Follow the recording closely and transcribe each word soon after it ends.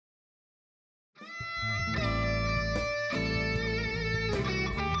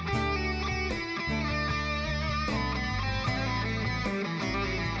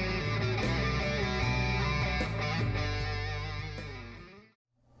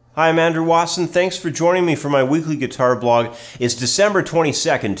Hi, I'm Andrew Wasson. Thanks for joining me for my weekly guitar blog. It's December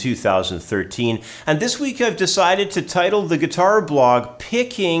 22nd, 2013, and this week I've decided to title the guitar blog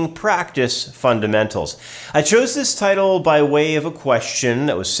Picking Practice Fundamentals. I chose this title by way of a question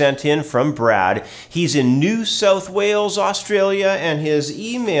that was sent in from Brad. He's in New South Wales, Australia, and his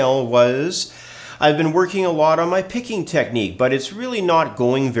email was, I've been working a lot on my picking technique, but it's really not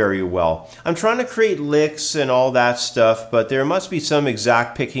going very well. I'm trying to create licks and all that stuff, but there must be some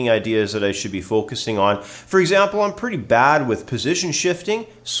exact picking ideas that I should be focusing on. For example, I'm pretty bad with position shifting,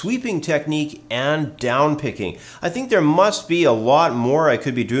 sweeping technique, and down picking. I think there must be a lot more I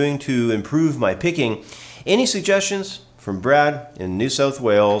could be doing to improve my picking. Any suggestions? From Brad in New South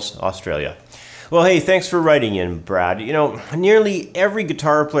Wales, Australia. Well, hey, thanks for writing in, Brad. You know, nearly every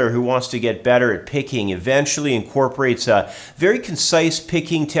guitar player who wants to get better at picking eventually incorporates a very concise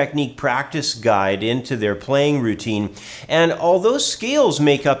picking technique practice guide into their playing routine. And although scales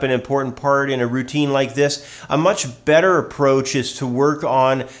make up an important part in a routine like this, a much better approach is to work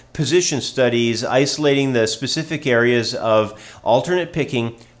on position studies, isolating the specific areas of alternate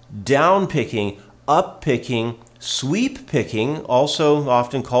picking, down picking, up picking, sweep picking, also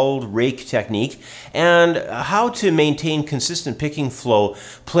often called rake technique, and how to maintain consistent picking flow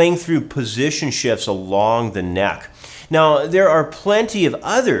playing through position shifts along the neck. Now, there are plenty of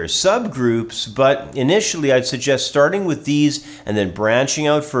other subgroups, but initially I'd suggest starting with these and then branching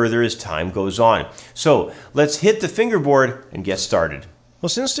out further as time goes on. So let's hit the fingerboard and get started. Well,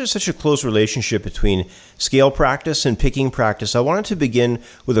 since there's such a close relationship between scale practice and picking practice, I wanted to begin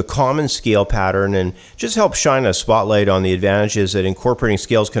with a common scale pattern and just help shine a spotlight on the advantages that incorporating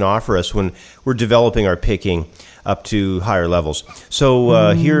scales can offer us when we're developing our picking up to higher levels.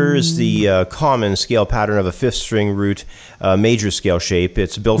 So here's the common scale pattern of a fifth string root major scale shape.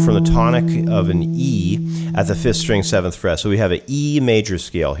 It's built from the tonic of an E at the fifth string 7th fret. So we have an E major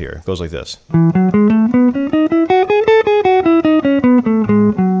scale here. It goes like this.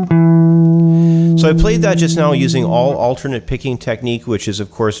 So I played that just now using all alternate picking technique, which is of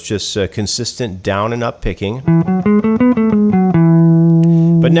course just consistent down and up picking.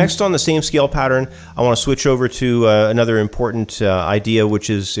 But next on the same scale pattern, I want to switch over to another important idea, which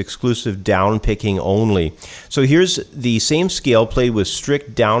is exclusive down picking only. So here's the same scale played with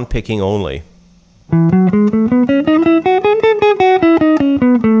strict down picking only.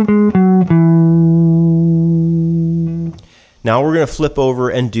 Now we're going to flip over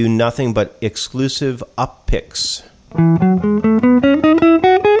and do nothing but exclusive up picks.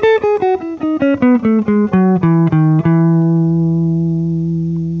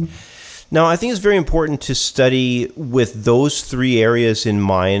 Now, I think it's very important to study with those three areas in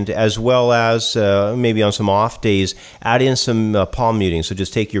mind, as well as maybe on some off days, add in some palm muting. So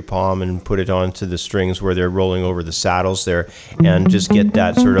just take your palm and put it onto the strings where they're rolling over the saddles there, and just get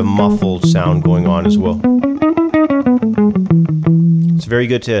that sort of muffled sound going on as well. It's very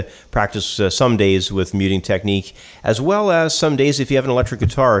good to practice some days with muting technique, as well as some days if you have an electric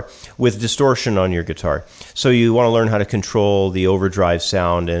guitar with distortion on your guitar. So you want to learn how to control the overdrive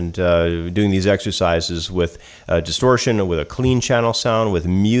sound, and doing these exercises with distortion, with a clean channel sound, with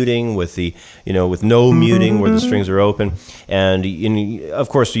muting, with the with no muting where the strings are open, and of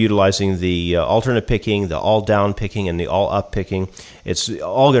course utilizing the alternate picking, the all down picking, and the all up picking. It's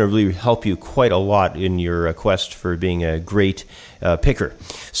all going to really help you quite a lot in your quest for being a great picker.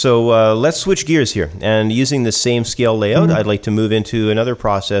 So let's switch gears here, and using the same scale layout, I'd like to move into another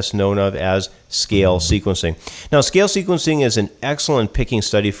process known of as scale sequencing. Now, scale sequencing is an excellent picking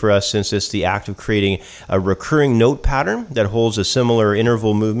study for us, since it's the act of creating a recurring note pattern that holds a similar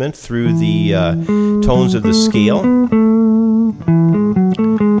interval movement through the tones of the scale.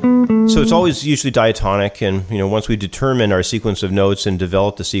 So it's always usually diatonic, and once we determine our sequence of notes and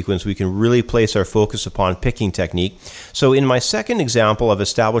develop the sequence, we can really place our focus upon picking technique. So in my second example, I've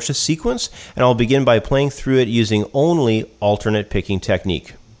established a sequence, and I'll begin by playing through it using only alternate picking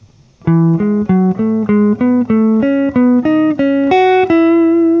technique.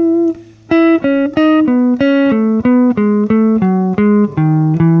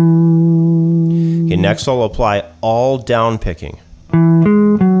 Okay, next I'll apply all down picking.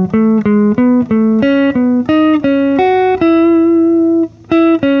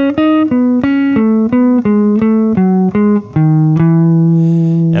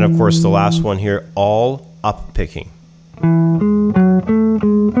 And of course the last one here, all up picking.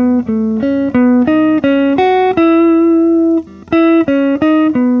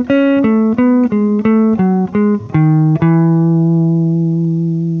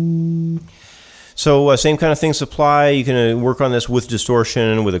 So same kind of things apply. You can work on this with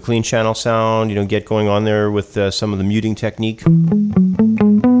distortion, with a clean channel sound, get going on there with some of the muting technique.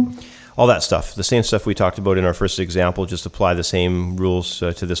 all that stuff. The same stuff we talked about in our first example, just apply the same rules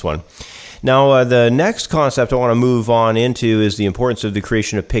to this one. Now, the next concept I want to move on into is the importance of the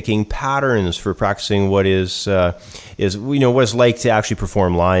creation of picking patterns for practicing what is what it's like to actually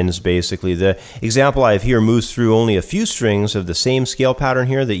perform lines, basically. The example I have here moves through only a few strings of the same scale pattern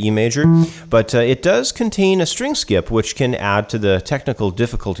here, the E major, but it does contain a string skip, which can add to the technical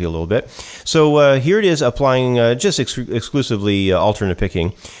difficulty a little bit. So here it is, applying just exclusively alternate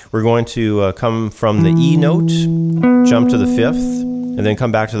picking. We're going to come from the E note, jump to the fifth, and then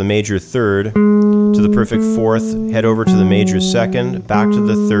come back to the major third, to the perfect fourth, head over to the major second, back to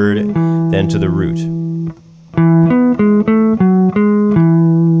the third, then to the root.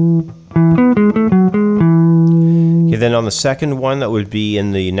 Okay, then on the second one, that would be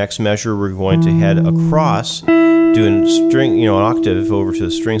in the next measure, we're going to head across, doing string, an octave over to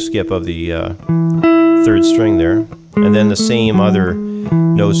the string skip of the third string there, and then the same other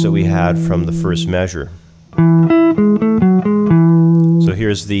notes that we had from the first measure. So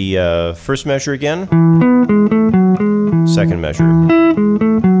here's the first measure again, second measure. And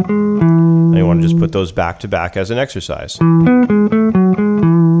you want to just put those back to back as an exercise.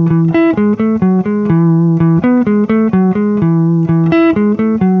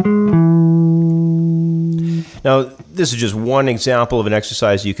 Now, this is just one example of an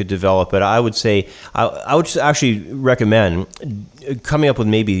exercise you could develop, but I would say, I would actually recommend coming up with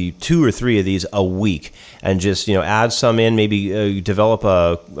maybe 2 or 3 of these a week, and just add some in, maybe develop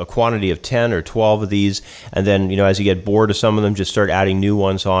a quantity of 10 or 12 of these, and then as you get bored of some of them, just start adding new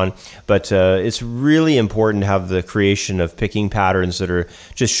ones on. But it's really important to have the creation of picking patterns that are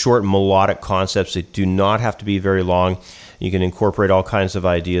just short melodic concepts that do not have to be very long. You can incorporate all kinds of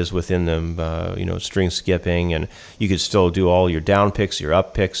ideas within them, string skipping, and you could still do all your down picks, your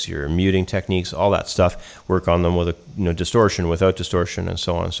up picks, your muting techniques, all that stuff. Work on them with a distortion, without distortion, and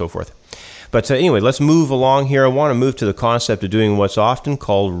so on and so forth. But anyway, let's move along here. I want to move to the concept of doing what's often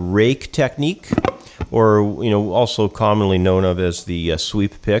called rake technique, or also commonly known of as the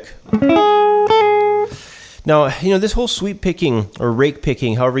sweep pick. Now, this whole sweep picking or rake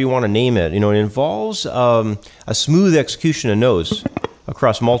picking, however you want to name it, it involves a smooth execution of notes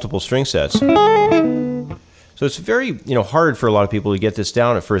across multiple string sets. So it's very, hard for a lot of people to get this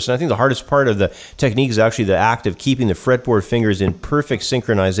down at first. And I think the hardest part of the technique is actually the act of keeping the fretboard fingers in perfect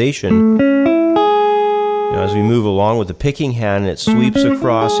synchronization. As we move along with the picking hand, and it sweeps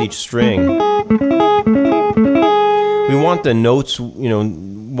across each string. We want the notes,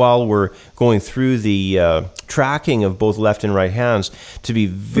 while we're going through the tracking of both left and right hands, to be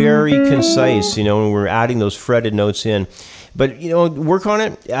very concise, when we're adding those fretted notes in. But, work on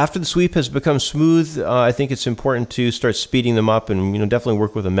it. After the sweep has become smooth, I think it's important to start speeding them up, and, definitely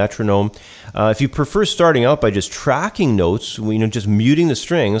work with a metronome. If you prefer starting out by just tracking notes, just muting the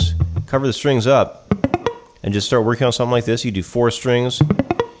strings, cover the strings up, and just start working on something like this. You do 4 strings.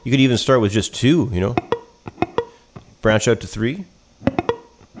 You could even start with just 2, Branch out to 3.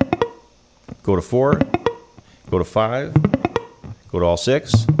 Go to 4, go to 5, go to all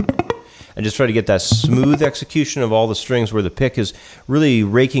 6, and just try to get that smooth execution of all the strings where the pick is really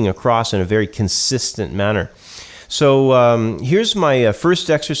raking across in a very consistent manner. So here's my first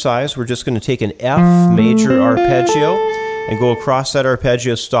exercise. We're just going to take an F major arpeggio and go across that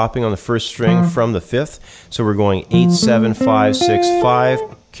arpeggio, stopping on the first string from the 5th. So we're going 8, 7, 5, 6, 5,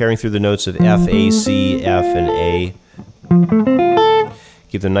 carrying through the notes of F, A, C, F, and A.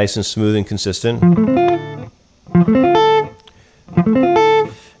 Keep them nice and smooth and consistent.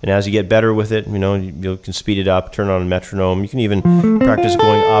 And as you get better with it, you can speed it up, turn on a metronome. You can even practice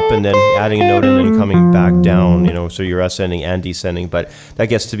going up and then adding a note and then coming back down, so you're ascending and descending. But that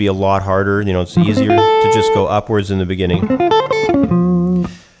gets to be a lot harder. It's easier to just go upwards in the beginning.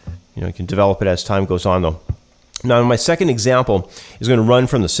 You can develop it as time goes on, though. Now, my second example is going to run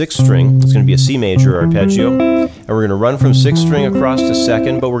from the 6th string. It's going to be a C major arpeggio. And we're going to run from 6th string across to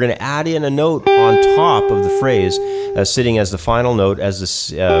 2nd, but we're going to add in a note on top of the phrase, sitting as the final note, as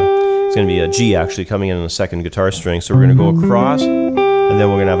this, it's going to be a G actually coming in on the 2nd guitar string. So we're going to go across, and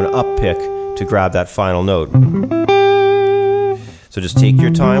then we're going to have an up pick to grab that final note. So just take your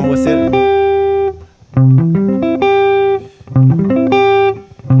time with it.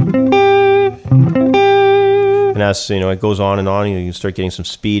 And as it goes on and on, you can start getting some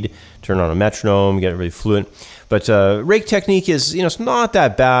speed, turn on a metronome, get really fluent. But rake technique is, it's not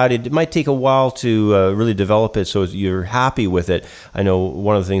that bad. It might take a while to really develop it so you're happy with it. I know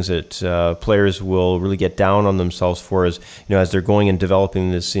one of the things that players will really get down on themselves for is, as they're going and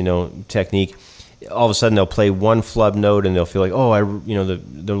developing this, technique, all of a sudden they'll play one flub note and they'll feel like, oh,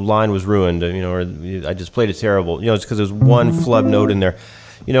 the line was ruined, or I just played it terrible. It's because there's one flub note in there.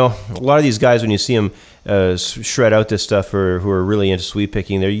 you know, a lot of these guys, when you see them shred out this stuff, or who are really into sweep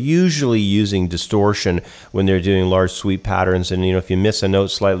picking, they're usually using distortion when they're doing large sweep patterns. And you know, if you miss a note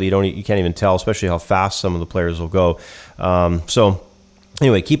slightly, you can't even tell, especially how fast some of the players will go. So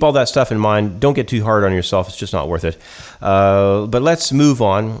anyway, keep all that stuff in mind. Don't get too hard on yourself. It's just not worth it. But let's move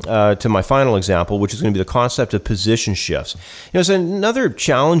on to my final example, which is going to be the concept of position shifts. You know, it's another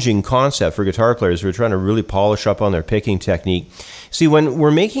challenging concept for guitar players who are trying to really polish up on their picking technique. See, when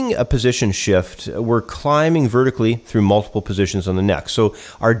we're making a position shift, we're climbing vertically through multiple positions on the neck. So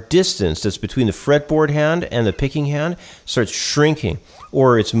our distance that's between the fretboard hand and the picking hand starts shrinking,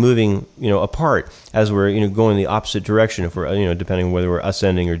 or it's moving, you know, apart as we're, you know, going the opposite direction, if we're, you know, depending on whether we're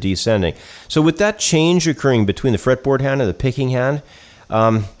ascending or descending. So with that change occurring between the fretboard hand and the picking hand,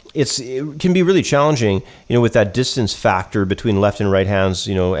 it can be really challenging, you know, with that distance factor between left and right hands,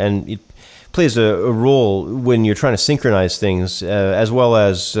 you know, and it plays a role when you're trying to synchronize things, as well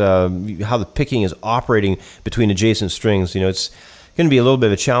as how the picking is operating between adjacent strings. You know, it's going to be a little bit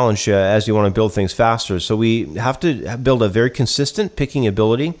of a challenge as you want to build things faster. So we have to build a very consistent picking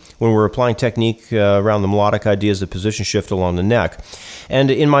ability when we're applying technique around the melodic ideas of position shift along the neck. And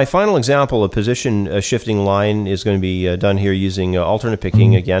in my final example, a position shifting line is going to be done here using alternate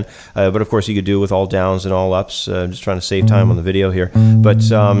picking again. But of course, you could do it with all downs and all ups. I'm just trying to save time on the video here. But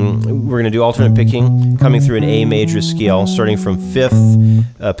we're going to do alternate picking coming through an A major scale, starting from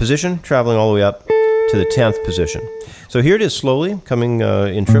 5th position, traveling all the way up to the 10th position. So here it is slowly coming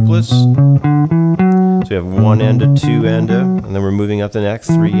in triplets. So we have 1 enda, 2 enda, and then we're moving up the neck,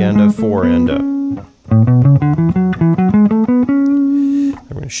 3 enda, 4 enda.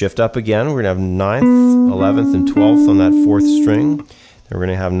 We're going to shift up again. We're going to have 9th, 11th, and 12th on that 4th string. Then we're going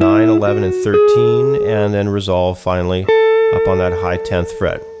to have 9, 11, and 13, and then resolve finally up on that high 10th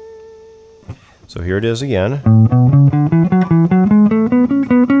fret. So here it is again.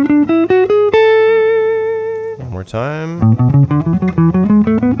 One more time.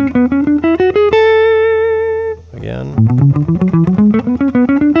 Again.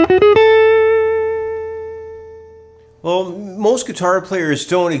 Well, most guitar players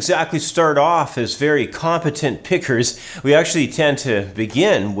don't exactly start off as very competent pickers. We actually tend to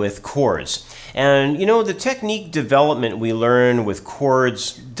begin with chords. And you know, the technique development we learn with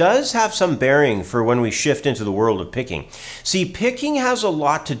chords does have some bearing for when we shift into the world of picking. See, picking has a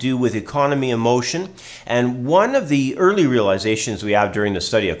lot to do with economy of motion, and one of the early realizations we have during the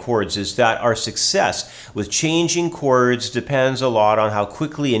study of chords is that our success with changing chords depends a lot on how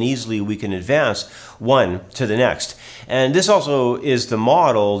quickly and easily we can advance one to the next. And this also is the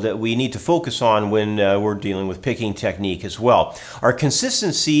model that we need to focus on when we're dealing with picking technique as well. Our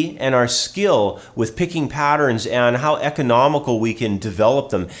consistency and our skill with picking patterns and how economical we can develop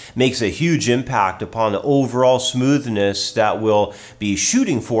them makes a huge impact upon the overall smoothness that we'll be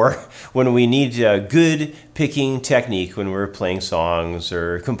shooting for when we need good picking technique when we're playing songs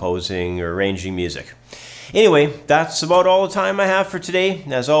or composing or arranging music. Anyway, that's about all the time I have for today.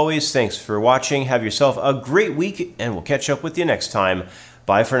 As always, thanks for watching. Have yourself a great week, and we'll catch up with you next time.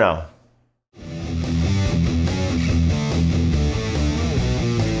 Bye for now.